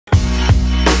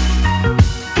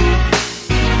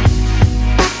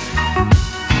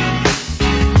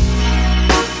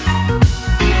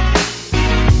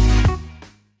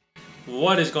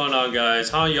What is going on, guys?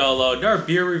 How y'all? Another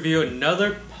beer review,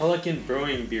 another Pelican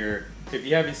Brewing beer. If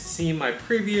you haven't seen my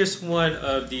previous one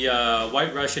of the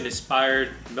White Russian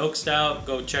inspired milk stout,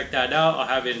 go check that out. I'll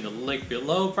have it in the link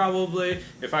below probably,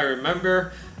 if I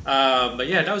remember. But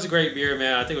yeah, that was a great beer,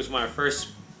 man. I think it was my first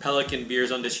Pelican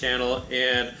beers on this channel,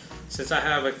 and since I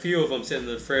have a few of them sitting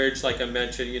in the fridge, like I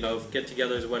mentioned, you know,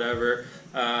 get-togethers, whatever,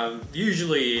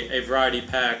 usually a variety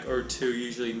pack or two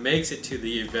usually makes it to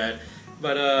the event.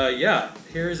 But yeah,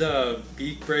 here's a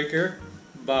Beak Breaker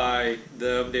by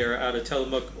them. They're out of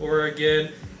Tillamook,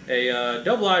 Oregon. A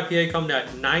double IPA coming at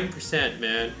 9%,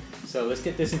 man. So let's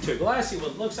get this into a glass, see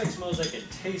what it looks like, smells like, and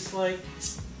tastes like.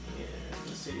 Yeah,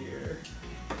 let's see here.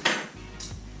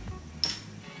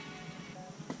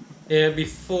 And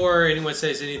before anyone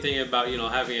says anything about, you know,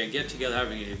 having a get-together,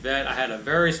 having an event, I had a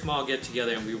very small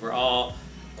get-together, and we were all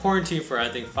quarantined for, I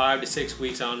think, 5 to 6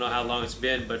 weeks. I don't know how long it's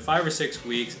been, but 5 or 6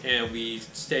 weeks, and we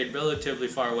stayed relatively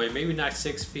far away. Maybe not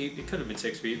 6 feet. It could have been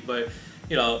 6 feet, but,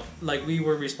 you know, like, we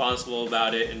were responsible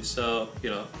about it, and so, you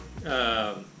know,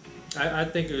 I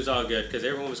think it was all good, because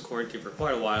everyone was quarantined for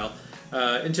quite a while.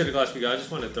 Into the glass we go. I just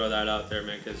want to throw that out there,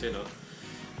 man, because, you know,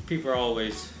 people are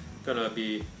always going to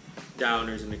be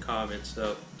downers in the comments,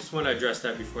 so just want to address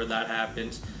that before that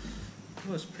happens.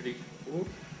 That was pretty cool.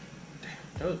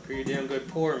 That was a pretty damn good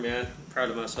pour, man. I'm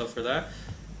proud of myself for that.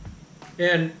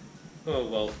 And, oh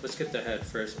well, let's get the head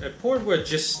first. I poured with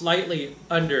just slightly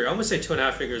under, I'm going to say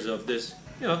 2.5 fingers of this,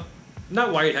 you know,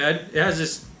 not white head. It has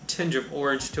this tinge of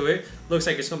orange to it. Looks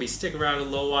like it's going to be sticking around a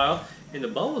little while. And the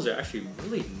bubbles are actually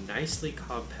really nicely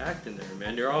compact in there,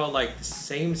 man. They're all like the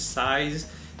same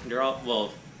size. And they're all,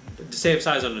 well, the same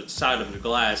size on the side of the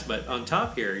glass. But on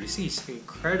top here, you see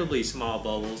incredibly small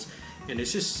bubbles. And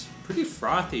it's just pretty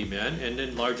frothy, man, and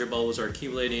then larger bubbles are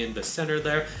accumulating in the center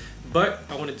there. But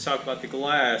I wanted to talk about the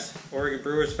glass. Oregon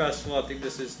Brewers Festival, I think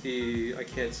this is the, I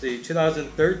can't see,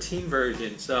 2013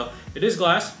 version. So it is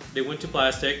glass. They went to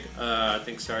plastic, I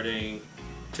think starting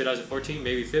 2014,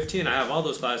 maybe 15. I have all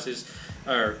those glasses,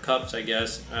 or cups, I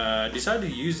guess. I decided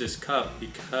to use this cup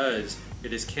because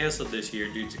it is canceled this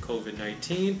year due to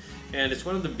COVID-19, and it's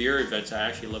one of the beer events I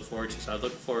actually look forward to. So I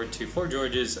look forward to Fort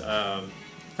George's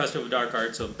Festival of Dark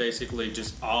Arts, so basically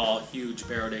just all huge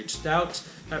barrel-aged stouts.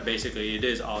 Not basically, it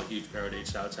is all huge barrel-aged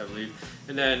stouts, I believe.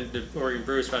 And then the Oregon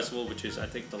Brewers Festival, which is, I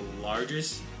think, the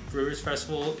largest Brewers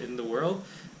Festival in the world.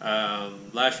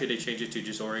 Last year they changed it to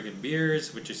just Oregon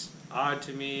Beers, which is odd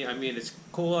to me. I mean, it's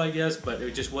cool, I guess, but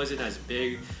it just wasn't as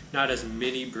big. Not as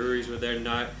many breweries were there.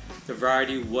 The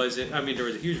variety wasn't, I mean, there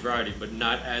was a huge variety, but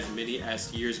not as many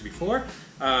as years before.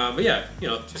 But yeah, you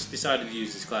know, just decided to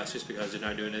use this glass just because they're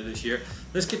not doing it this year.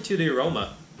 Let's get to the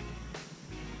aroma.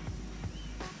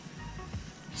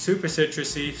 Super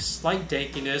citrusy, slight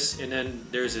dankiness, and then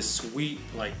there's a sweet,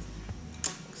 like,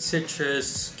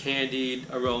 citrus, candied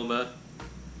aroma.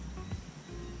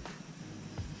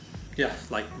 Yeah,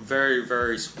 like very,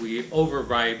 very sweet,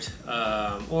 overripe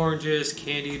oranges,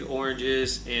 candied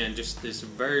oranges, and just this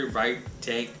very ripe,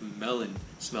 dank melon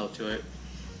smell to it.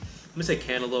 I'm gonna say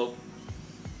cantaloupe.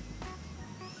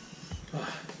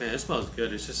 Oh, man, it smells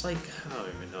good. It's just like, I don't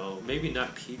even know, maybe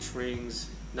not peach rings,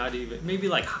 not even, maybe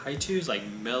like high chews, like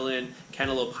melon,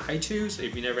 cantaloupe high chews.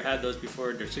 If you never had those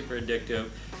before, they're super addictive.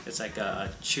 It's like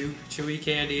a chewy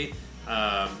candy.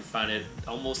 You find it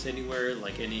almost anywhere,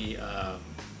 like any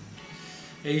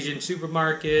Asian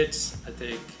supermarkets. I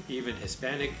think even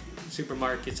Hispanic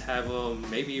supermarkets have them.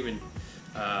 Maybe even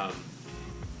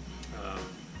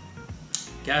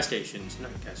gas stations.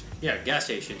 Not gas stations. Yeah, gas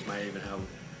stations might even have them.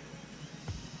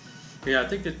 Yeah, I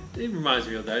think that it reminds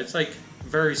me of that. It's like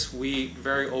very sweet,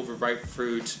 very overripe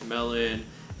fruits, melon,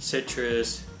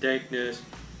 citrus, dankness.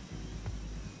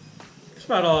 That's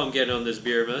about all I'm getting on this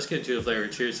beer, but let's get into the flavor.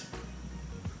 Cheers.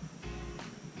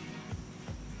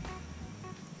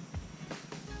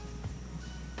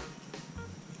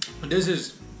 This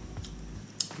is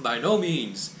by no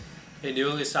means a New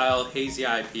England style hazy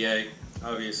IPA,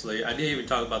 obviously. I didn't even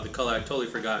talk about the color. I totally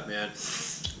forgot, man.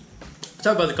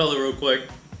 Talk about the color real quick.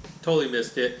 Totally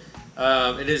missed it.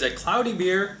 It is a cloudy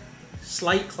beer,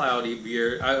 slight cloudy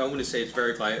beer. I wouldn't say it's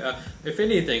very cloudy. If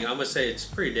anything, I'm going to say it's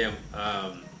pretty damn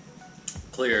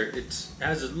clear. It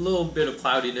has a little bit of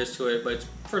cloudiness to it, but it's,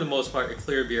 for the most part, a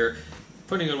clear beer.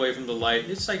 Putting it away from the light,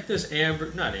 it's like this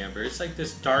amber, not amber, it's like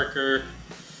this darker,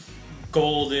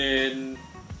 golden,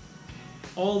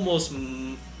 almost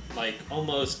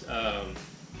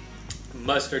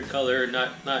mustard color,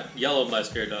 not yellow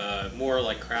mustard, more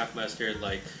like craft mustard,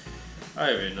 like, I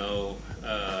don't even know,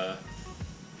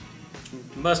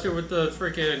 mustard with the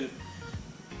freaking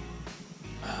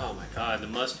Oh my god, the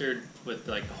mustard with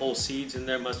like the whole seeds in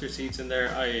there, mustard seeds in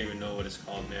there. I don't even know what it's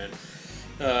called, man.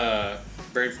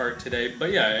 Brain fart today,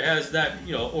 but yeah, it has that,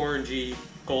 you know, orangey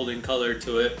golden color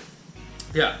to it.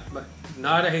 Yeah, but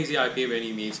not a hazy IPA by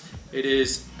any means. It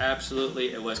is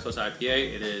absolutely a West Coast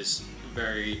IPA. It is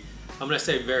very, I'm gonna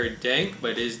say very dank,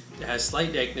 but it has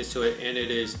slight dankness to it, and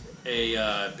it is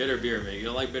a bitter beer, man. You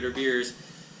don't like bitter beers,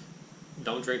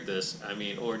 don't drink this. I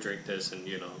mean, or drink this and,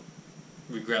 you know,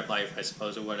 regret life, I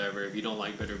suppose, or whatever, if you don't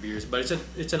like bitter beers. But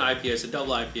it's an IPA, it's a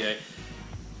double IPA,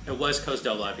 a West Coast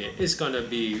double IPA. It's gonna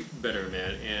be bitter,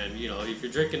 man. And you know, if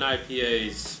you're drinking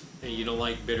IPAs and you don't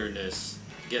like bitterness,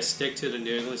 I guess stick to the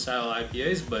New England style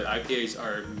IPAs. But IPAs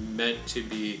are meant to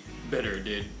be bitter,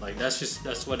 dude. Like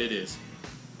that's what it is.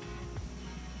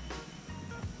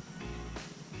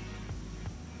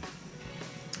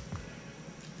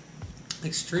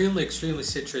 Extremely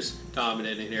citrus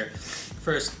dominant in here.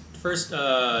 First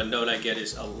note I get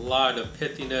is a lot of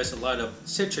pithiness, a lot of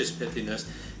citrus pithiness,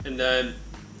 and then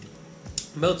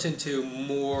melts into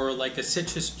more like a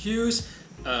citrus juice,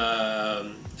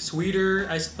 sweeter,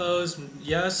 I suppose,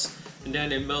 yes, and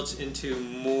then it melts into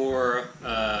more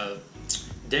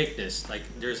dankness. Like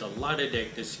there's a lot of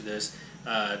dankness to this.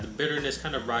 The bitterness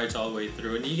kind of rides all the way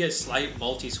through, and you get slight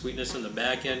malty sweetness on the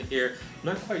back end here. I'm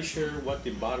not quite sure what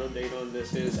the bottle date on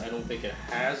this is. I don't think it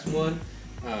has one.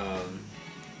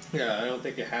 Yeah, I don't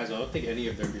think it has one. I don't think any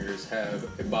of their beers have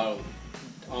a bottle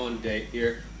on date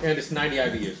here. And it's 90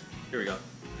 IBUs. Here we go.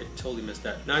 I totally missed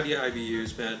that. 90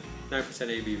 IBUs, man. 9%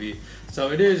 ABV. So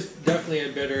it is definitely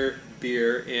a bitter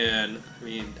beer, and I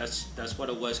mean that's what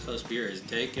a West Coast beer is: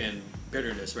 dank and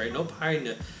bitterness, right? No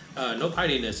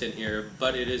pininess in here,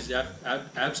 but it is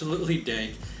absolutely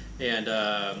dank and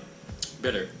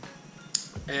bitter.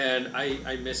 And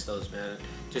I miss those, man.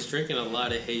 Just drinking a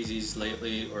lot of hazies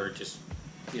lately, or just,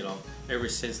 you know, ever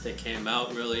since they came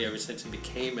out, really, ever since it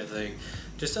became a thing,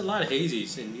 just a lot of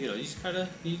hazies. And you know,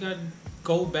 you gotta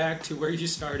go back to where you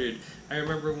started. I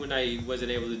remember when I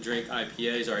wasn't able to drink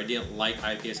IPAs, or I didn't like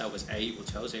IPAs. I was able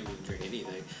to drink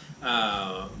anything,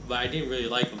 but I didn't really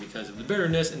like them because of the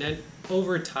bitterness. And then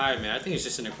over time, man, I think it's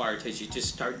just an acquired taste. You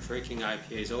just start drinking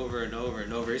IPAs over and over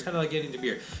and over. It's kind of like getting into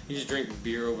beer. You just drink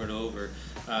beer over and over,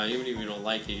 even if you don't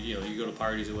like it. You know, you go to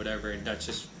parties or whatever, and that's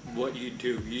just what you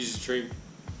do. You just drink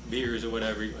beers or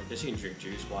whatever. I guess you can drink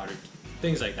juice, water,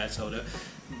 things like that, soda.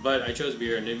 But I chose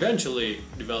beer and eventually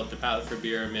developed a palate for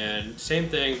beer, man. Same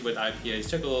thing with IPAs.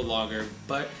 Took a little longer,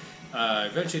 but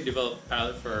eventually developed a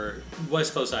palate for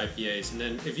West Coast IPAs. And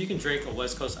then if you can drink a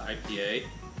West Coast IPA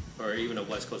or even a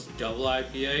West Coast double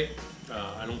IPA,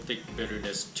 I don't think the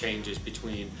bitterness changes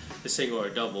between the single or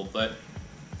double, but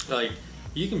like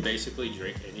you can basically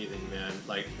drink anything, man.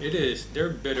 Like they're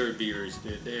bitter beers,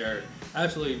 dude. They are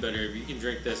absolutely bitter. If you can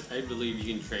drink this, I believe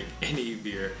you can drink any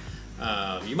beer.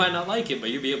 You might not like it, but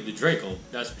you'll be able to drink them.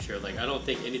 That's for sure. Like I don't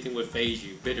think anything would phase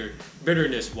you,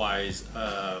 bitterness wise,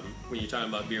 when you're talking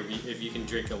about beer. If you can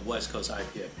drink a West Coast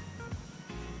IPA.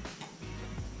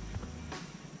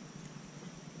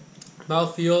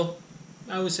 Mouthfeel,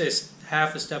 I would say it's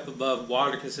half a step above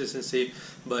water consistency,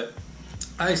 but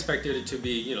I expected it to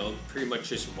be, you know, pretty much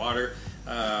just water.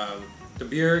 The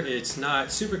beer, it's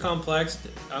not super complex.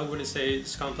 I wouldn't say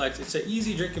it's complex. It's an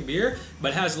easy drinking beer,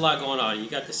 but it has a lot going on. You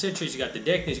got the citrus, you got the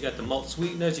dankness, you got the malt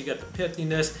sweetness, you got the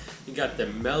pithiness, you got the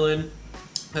melon,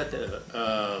 got the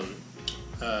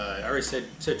I already said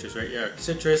citrus, right? Yeah,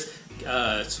 citrus,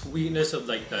 sweetness of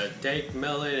like the dank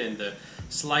melon and the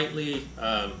slightly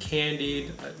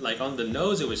candied. Like on the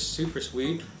nose, it was super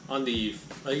sweet. On the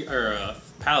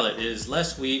palate, it is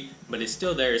less sweet, but it's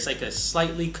still there. It's like a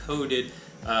slightly coated,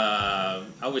 I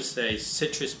would say,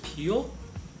 citrus peel,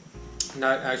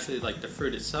 not actually like the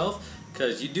fruit itself,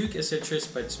 because you do get citrus,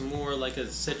 but it's more like a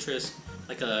citrus,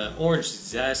 like a orange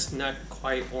zest, not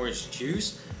quite orange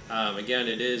juice. Again,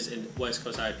 it is in West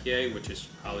Coast IPA, which is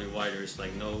probably why there's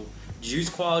like no juice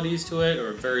qualities to it,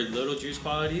 or very little juice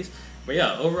qualities. But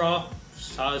yeah, overall,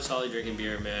 solid drinking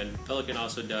beer, man. Pelican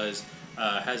also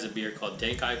has a beer called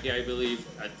Dank IPA, I believe.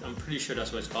 I'm pretty sure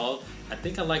that's what it's called. I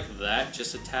think I like that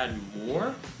just a tad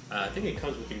more. I think it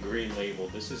comes with a green label.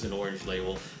 This is an orange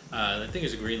label. I think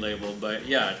it's a green label, but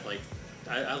yeah, like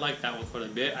I like that one quite a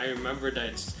bit. I remember that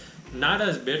it's not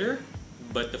as bitter,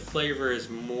 but the flavor is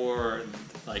more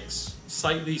like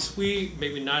slightly sweet,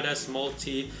 maybe not as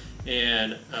malty,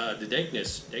 and the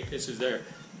dankness is there.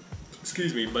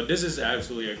 Excuse me, but this is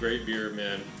absolutely a great beer,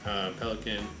 man.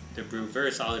 Pelican, they brew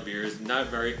very solid beers, not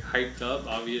very hyped up,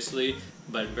 obviously,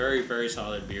 but very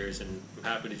solid beers, and I'm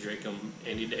happy to drink them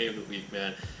any day of the week,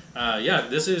 man. Yeah,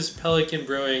 this is Pelican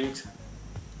Brewing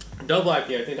Double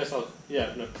IPA, I think that's all.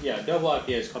 Yeah, no, yeah, double IPA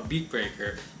is called Beak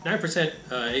Breaker. 9%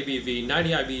 ABV, 90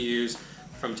 IBUs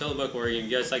from Tillamook, Oregon.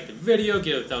 If you guys like the video,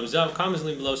 give it a thumbs up. Comments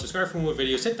link below. Subscribe for more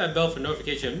videos. Hit that bell for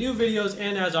notification of new videos.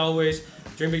 And as always,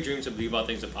 dream big dreams and believe all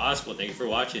things are possible. Thank you for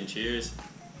watching. Cheers.